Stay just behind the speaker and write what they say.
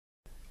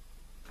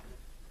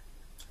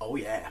Oh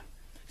yeah,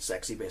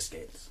 sexy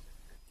biscuits.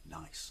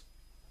 Nice.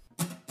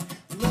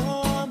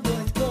 Long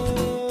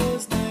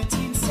goes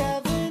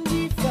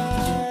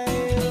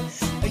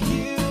 1975. A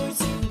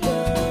using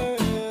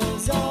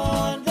girls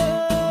on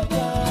the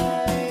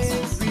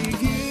rise.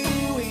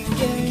 Reviewing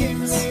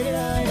games late at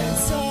night and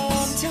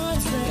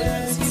sometimes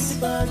friends.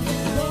 But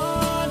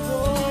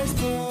Long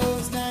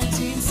goes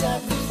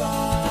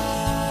 1975.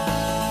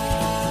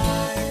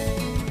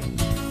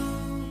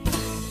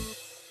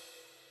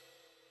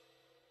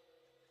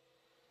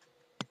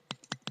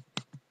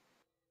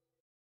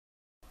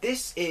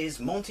 This is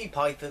Monty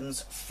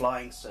Python's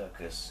Flying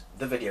Circus,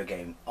 the video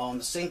game, on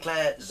the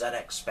Sinclair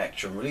ZX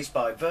Spectrum, released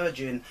by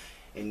Virgin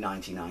in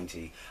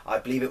 1990. I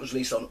believe it was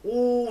released on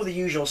all the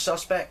usual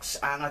suspects,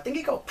 and I think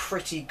it got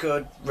pretty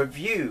good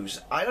reviews.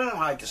 I don't know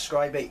how to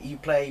describe it. You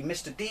play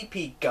Mr.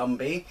 D.P.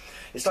 Gumby.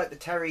 It's like the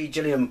Terry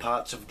Gilliam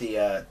parts of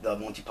the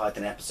Monty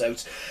Python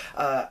episodes,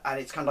 and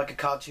it's kind of like a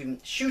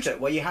cartoon shooter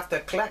where you have to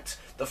collect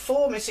the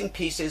 4 missing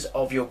pieces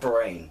of your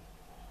brain.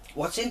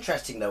 What's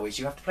interesting though is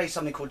you have to play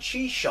something called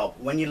Cheese Shop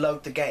when you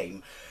load the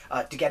game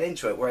to get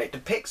into it, where it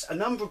depicts a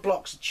number of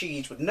blocks of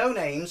cheese with no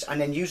names,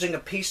 and then using a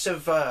piece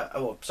of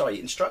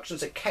instructions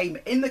that came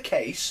in the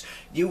case,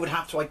 you would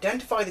have to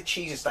identify the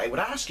cheeses that it would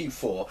ask you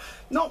for.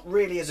 Not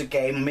really as a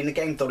game. I mean, the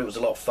game thought it was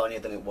a lot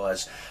funnier than it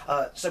was.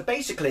 So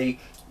basically,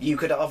 you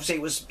could obviously,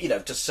 it was, you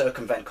know, to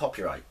circumvent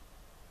copyright.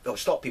 Or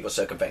stop people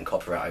circumventing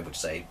copyright, I would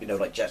say, you know,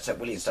 like Jet Set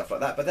Willie and stuff like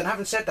that. But then,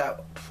 having said that,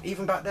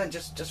 even back then,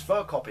 just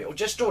photocopy it, or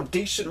just draw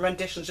decent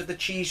renditions of the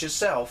cheese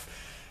yourself,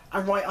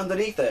 and write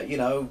underneath it, you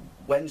know,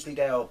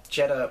 Wensleydale,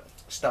 cheddar,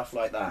 stuff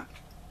like that.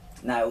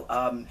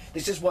 Now,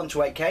 this is 1 to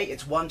 8K.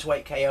 It's 1 to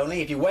 8K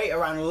only. If you wait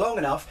around long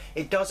enough,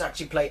 it does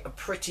actually play a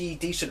pretty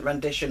decent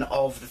rendition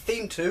of the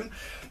theme tune.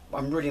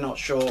 I'm really not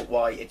sure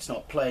why it's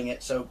not playing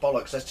it, so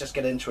bollocks. Let's just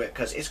get into it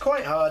because it's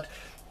quite hard.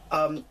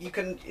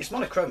 It's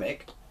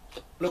monochromic.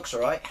 Looks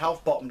alright.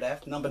 Health bottom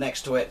left. Number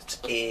next to it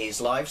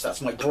is lives.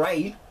 That's my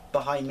brain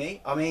behind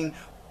me. I mean,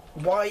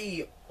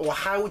 why or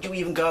how would you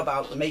even go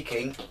about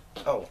making,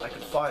 oh, I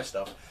could fire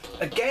stuff,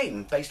 a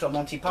game based on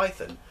Monty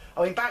Python?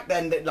 I mean, back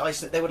then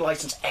they would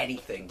license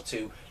anything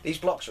to, these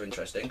blocks are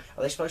interesting.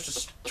 Are they supposed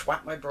to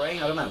twat my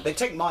brain? I don't know. They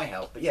take my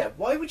health, but yeah,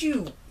 why would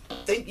you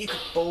think you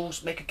could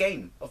balls make a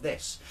game of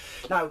this?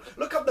 Now,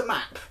 look up the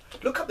map.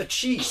 Look up the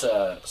cheese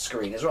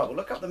screen as well, but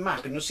look up the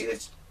map and you'll see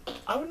this.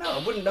 I don't know,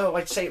 I wouldn't know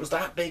I'd say it was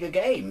that big a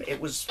game.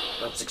 It was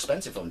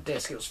expensive on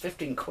disc. It was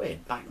 15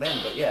 quid back then,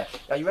 but yeah.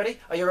 Are you ready?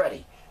 Are you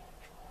ready?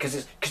 Because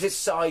it's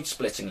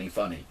side-splittingly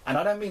funny. And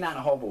I don't mean that in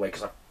a horrible way,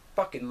 because I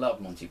fucking love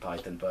Monty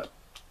Python, but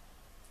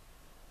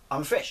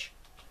I'm a fish.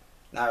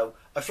 Now,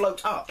 I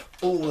float up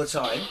all the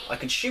time. I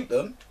can shoot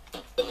them.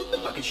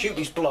 I can shoot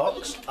these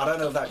blocks. I don't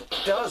know if that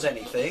does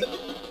anything.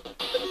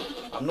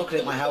 I'm looking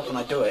at my health when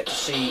I do it to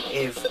see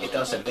if it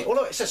does anything. Oh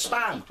look, it says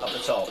spam up the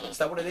top. Is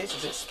that what it is?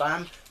 Is it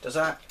spam? Does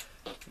that?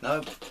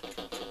 No.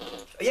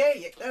 Yeah,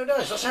 no, it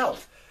does. That's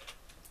health.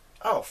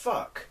 Oh,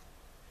 fuck.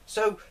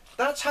 So,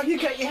 that's how you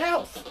get your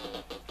health.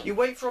 You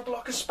wait for a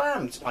block of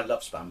spam. I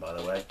love spam, by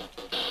the way.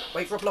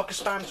 Wait for a block of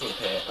spam to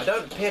appear. I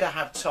don't appear to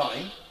have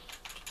time.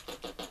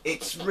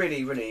 It's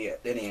really, really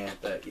linear,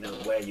 that, you know,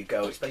 where you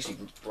go. It's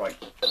basically right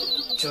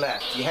to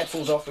left. Your head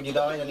falls off when you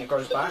die, then it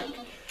grows back.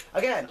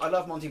 Again, I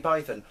love Monty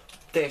Python.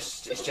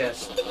 This is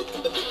just, I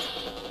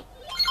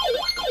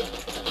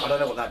don't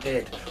know what that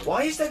did.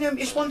 Why is there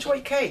it's 1 to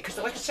 8K? Because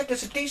like I said,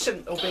 there's a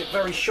decent, albeit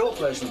very short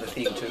version of the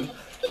theme tune.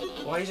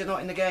 Why is it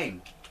not in the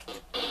game?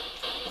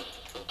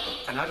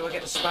 And how do I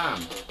get the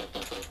spam?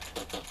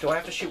 Do I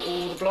have to shoot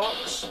all the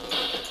blocks?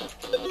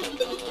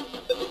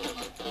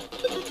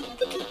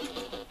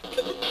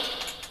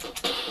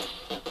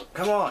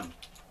 Come on.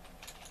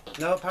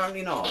 No,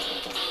 apparently not.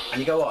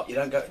 And you go up, you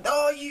don't go,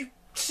 oh, you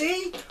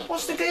see?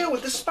 What's the deal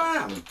with the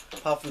spam?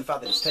 Apart from the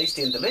fact that it's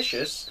tasty and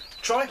delicious.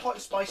 Try hot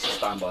and spicy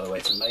spam, by the way,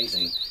 it's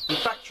amazing. In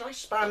fact, try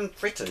spam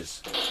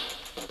fritters.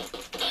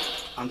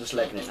 I'm just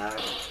legging it now.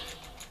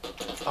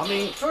 I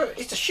mean,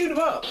 it's to shoot them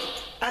up,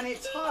 and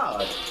it's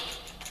hard.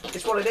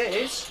 It's what it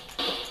is.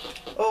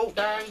 Oh,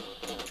 down.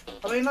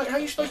 I mean, like, how are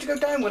you supposed to go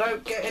down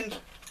without getting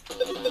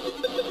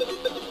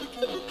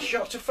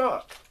shot to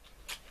fuck?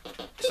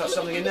 Is that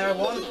something in there I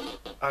want?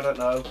 I don't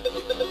know.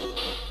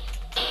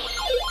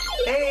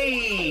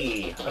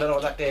 Hey! I don't know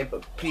what that did,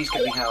 but please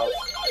give me health.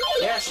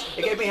 Yes,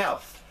 it gave me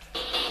health.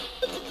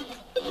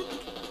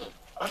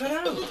 I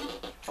don't know.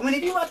 I mean,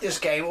 if you had this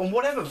game on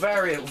whatever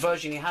variant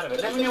version you had of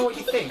it, let me know what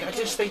you think. I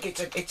just think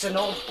it's an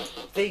odd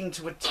thing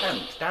to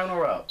attempt. Down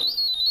or up?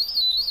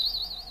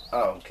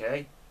 Oh,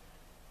 okay.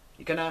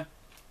 You gonna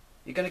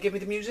give me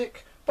the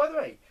music? By the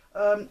way,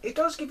 it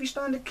does give you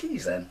standard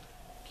keys then.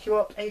 Q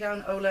up, A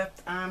down, O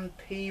left, and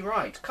P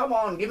right. Come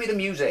on, give me the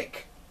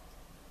music.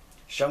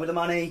 Show me the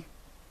money.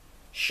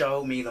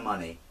 Show me the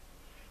money.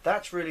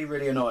 That's really,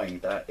 really annoying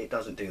that it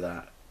doesn't do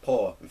that.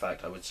 Poor, in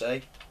fact, I would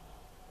say.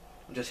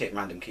 I'm just hitting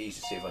random keys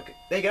to see if I can...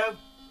 There you go.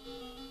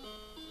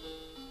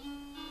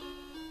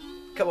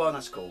 Come on,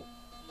 that's cool.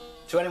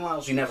 To anyone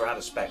else who never had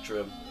a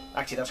Spectrum,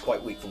 actually that's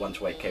quite weak for 1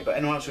 to 8K, but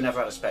anyone else who never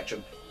had a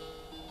Spectrum,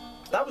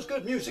 That was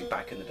good music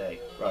back in the day.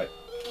 Right,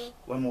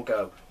 one more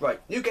go. Right,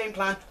 new game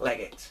plan, leg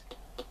it.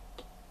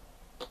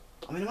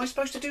 I mean, am I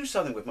supposed to do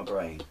something with my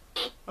brain?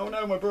 Oh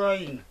no, my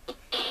brain.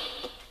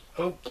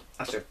 Oh,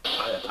 that's a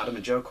Adam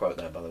and Joe quote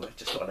there, by the way.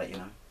 Just thought I'd let you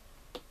know.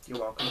 You're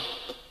welcome.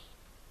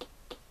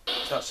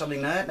 Is that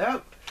something there?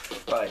 No.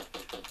 Right.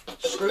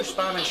 Screw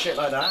spam and shit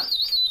like that.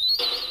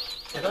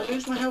 Did I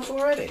lose my health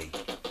already?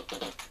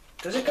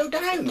 Does it go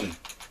down?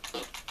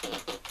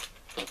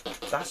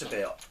 That's a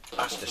bit...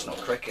 That's just not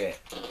cricket.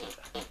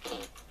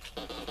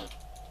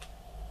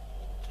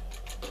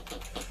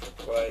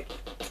 Right.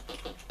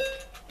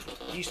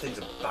 These things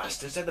are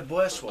bastards. They're the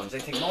worst ones. They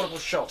take multiple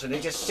shots and they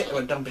just sit there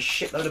and dump a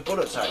shitload of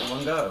bullets out in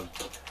one go.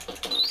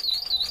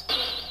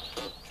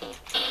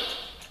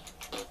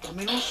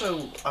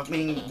 I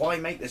mean, why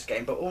make this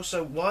game? But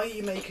also, why are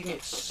you making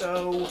it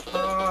so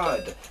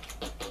hard?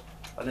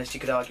 Unless you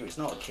could argue it's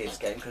not a kids'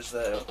 game because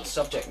the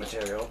subject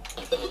material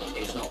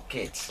is not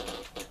kids.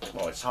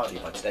 Well, it's hardly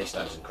by today's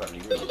standards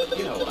incredibly rude.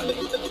 You know what I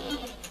mean.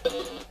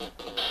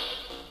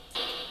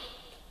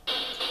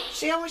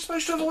 See how am I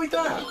supposed to avoid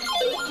that?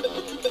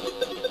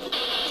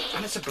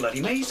 And it's a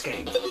bloody maze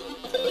game.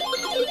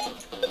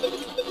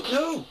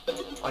 No,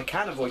 I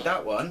can avoid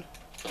that one.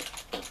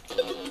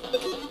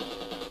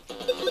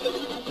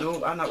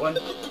 No, and that one.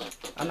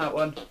 And that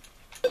one.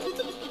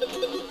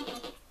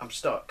 I'm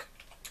stuck.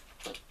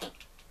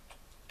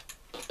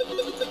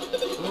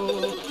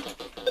 Oh.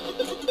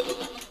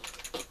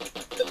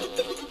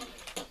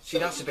 See,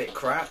 that's a bit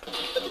crap.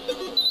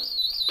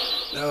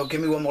 No,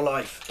 give me one more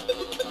life.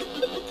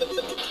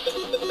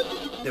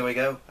 There we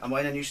go. Am I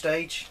in a new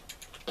stage?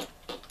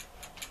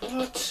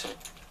 What?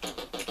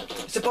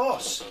 It's a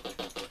boss.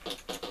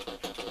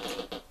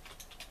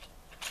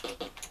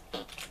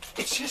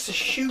 It's just a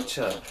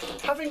shooter.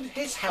 Having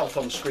his health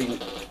on screen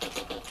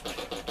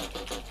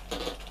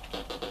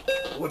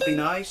would be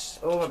nice.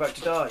 Oh, I'm about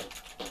to die.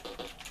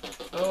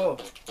 Oh.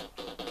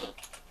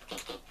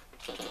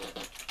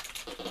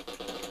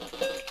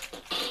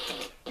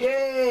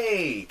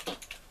 Yay!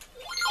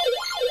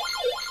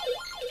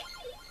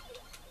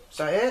 Is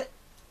that it?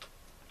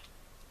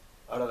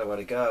 I don't know where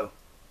to go.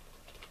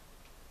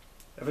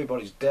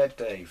 Everybody's dead,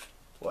 Dave.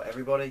 What,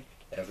 everybody?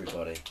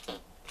 Everybody.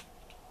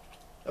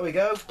 There we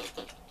go.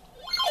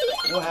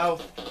 More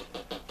health.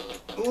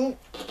 Ooh.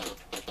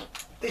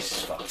 This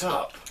is fucked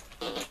up.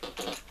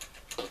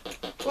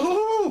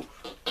 Ooh!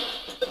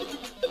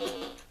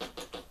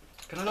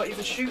 Can I not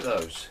even shoot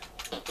those?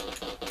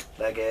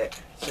 Leg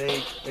it.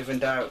 See? If in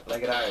doubt,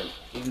 leg it out.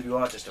 Even if you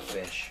are just a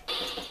fish.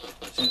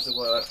 Seems to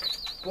work.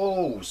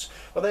 Balls.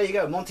 Well, there you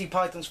go. Monty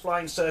Python's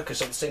Flying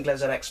Circus on the Sinclair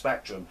ZX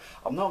Spectrum.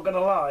 I'm not going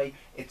to lie,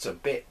 it's a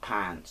bit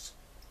pants.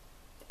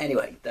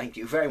 Anyway, thank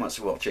you very much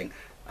for watching,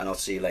 and I'll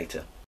see you later.